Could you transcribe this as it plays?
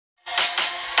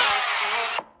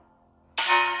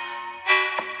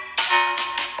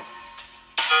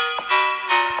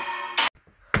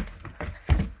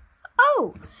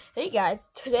guys,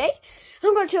 today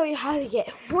I'm going to show you how to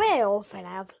get real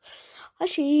fnaf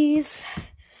plushies.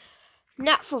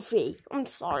 Not for free, I'm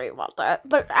sorry about that,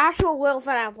 but actual real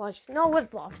fnaf plushies, no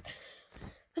rip-offs.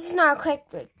 This is not a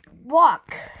clickbait.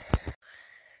 Walk.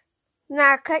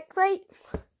 Not a clickbait.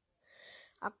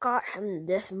 I got him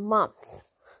this month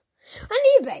on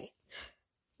eBay.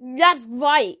 That's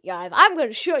right, guys. I'm going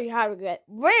to show you how to get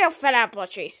real fnaf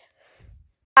plushies.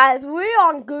 Guys, we're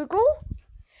on Google.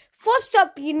 First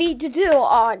up, you need to do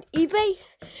on eBay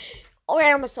or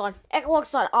Amazon. It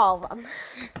works on all of them.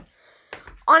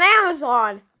 On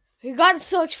Amazon, you gotta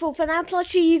search for fnaf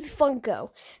plushies Funko.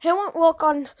 It won't work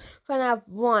on fnaf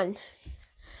 1.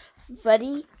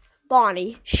 Freddy,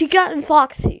 Bonnie, Chica, and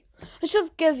Foxy. It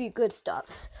just gives you good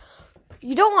stuff.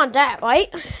 You don't want that,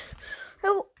 right?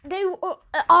 They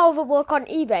all of them work on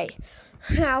eBay.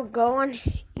 Now go on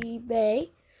eBay.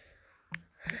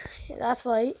 That's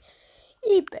right.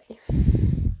 eBay.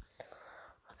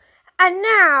 And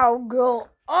now go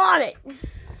on it.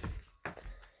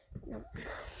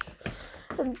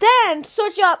 And then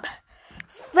search up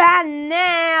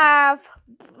fnaf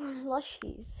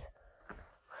plushies.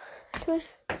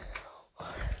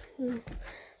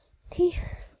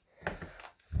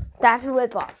 That's a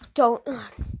rip-off. Don't.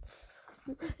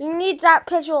 You need that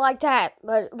picture like that,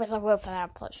 but with a real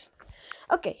fnaf plush.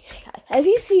 Okay, guys, if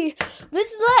you see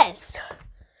this list,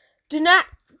 do not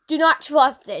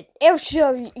trust it.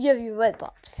 It'll give you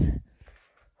rip-offs.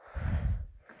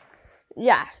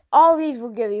 Yeah, all these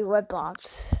will give you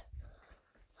rip-offs.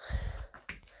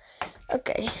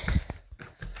 Okay.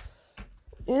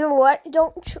 You know what?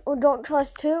 Don't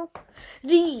trust too.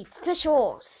 These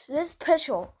pictures. This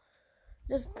picture.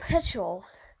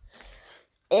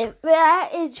 If that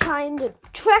is trying to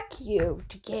trick you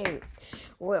to get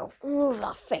well, move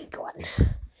a fake one.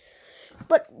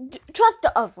 But trust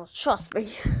the others. Trust me.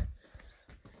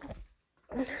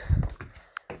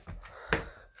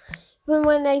 Even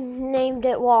when they named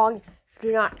it wrong,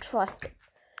 do not trust it.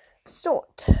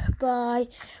 Sort by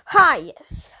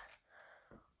highest.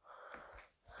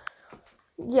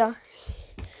 Yeah.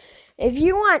 If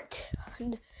you want,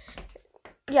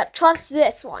 trust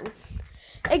this one.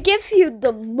 It gives you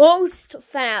the most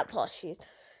fnaf plushies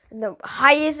and the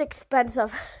highest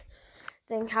expensive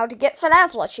thing. How to get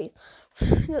fnaf plushies?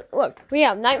 Look, we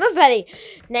have Nightmare Freddy,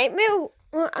 Nightmare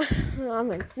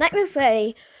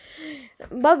Freddy,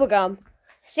 Bubblegum,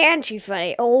 Sanchi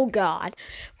Freddy. Oh God,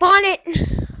 Bonnet,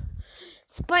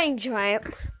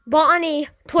 Springtrap, Bonnie,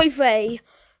 Toy Freddy,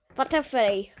 Butter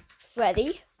Freddy,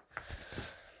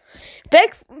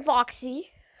 Big Foxy.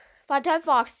 Butter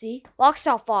Foxy,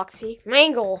 Rockstar Foxy,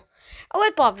 Mangle, a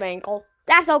rip-off Mangle.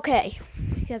 That's okay,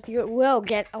 because you will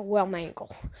get a real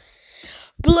Mangle.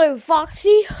 Blue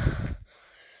Foxy,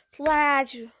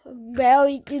 slash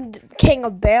Berry, King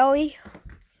of Berry,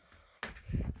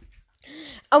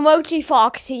 Emoji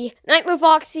Foxy, Nightmare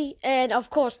Foxy, and of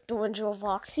course the Winter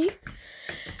Foxy.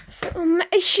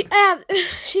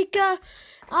 Chica,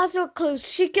 also includes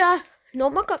Chica,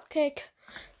 Normal Cupcake,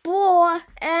 Boy,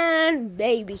 and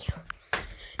Baby.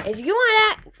 If you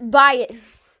want that, buy it.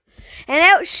 And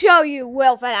it'll show you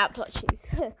real fnaf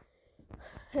plushies.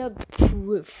 Here's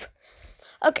proof.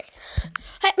 Okay,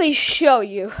 let me show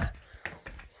you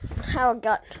how I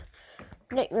got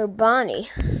Nightmare Bonnie.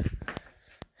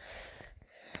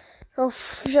 Oh,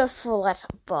 just for less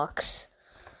bucks.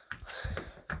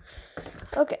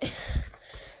 Okay.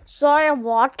 Sorry I'm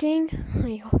walking.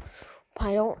 I hope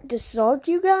I don't disturb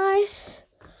you guys.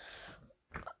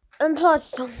 And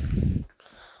plus,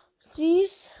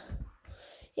 these,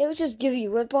 it will just give you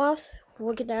rip-offs.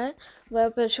 Look at that.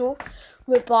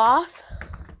 Rip-off.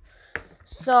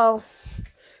 So,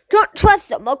 don't trust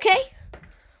them, okay?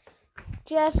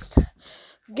 Just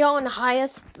go on the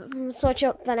highest, search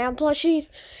up fnaf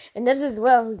plushies, and this is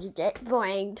where you get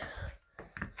blamed.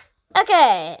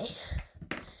 Okay.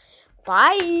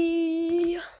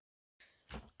 Bye.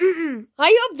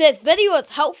 I hope this video was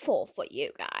helpful for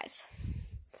you guys.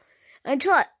 And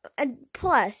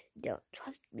plus, don't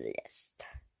trust the list.